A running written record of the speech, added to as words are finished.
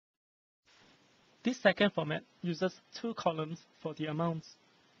This second format uses 2 columns for the amounts.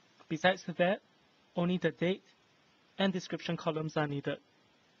 Besides that, only the date and description columns are needed.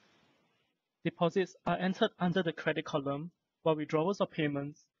 Deposits are entered under the credit column, while withdrawals or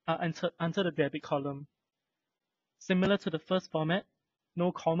payments are entered under the debit column. Similar to the first format,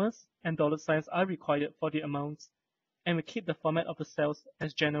 no commas and dollar signs are required for the amounts, and we keep the format of the cells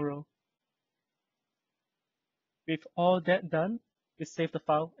as general. With all that done, we save the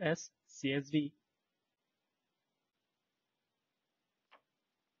file as CSV.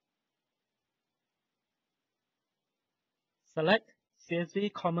 Select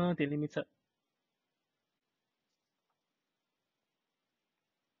CSV, delimited.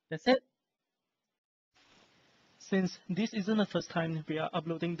 That's it. Since this isn't the first time we are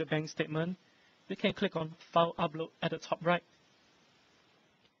uploading the bank statement, we can click on File Upload at the top right.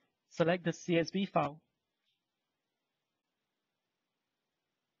 Select the CSV file.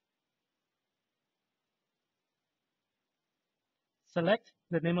 Select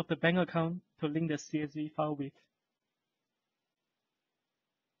the name of the bank account to link the CSV file with.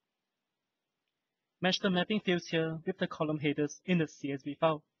 Match the mapping fields here with the column headers in the CSV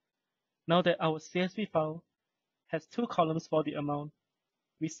file. Now that our CSV file has 2 columns for the amount,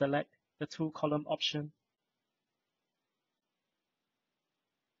 we select the 2-column option.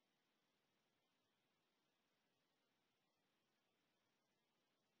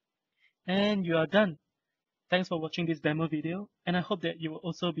 And you are done. Thanks for watching this demo video, and I hope that you will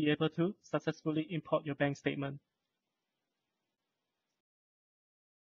also be able to successfully import your bank statement.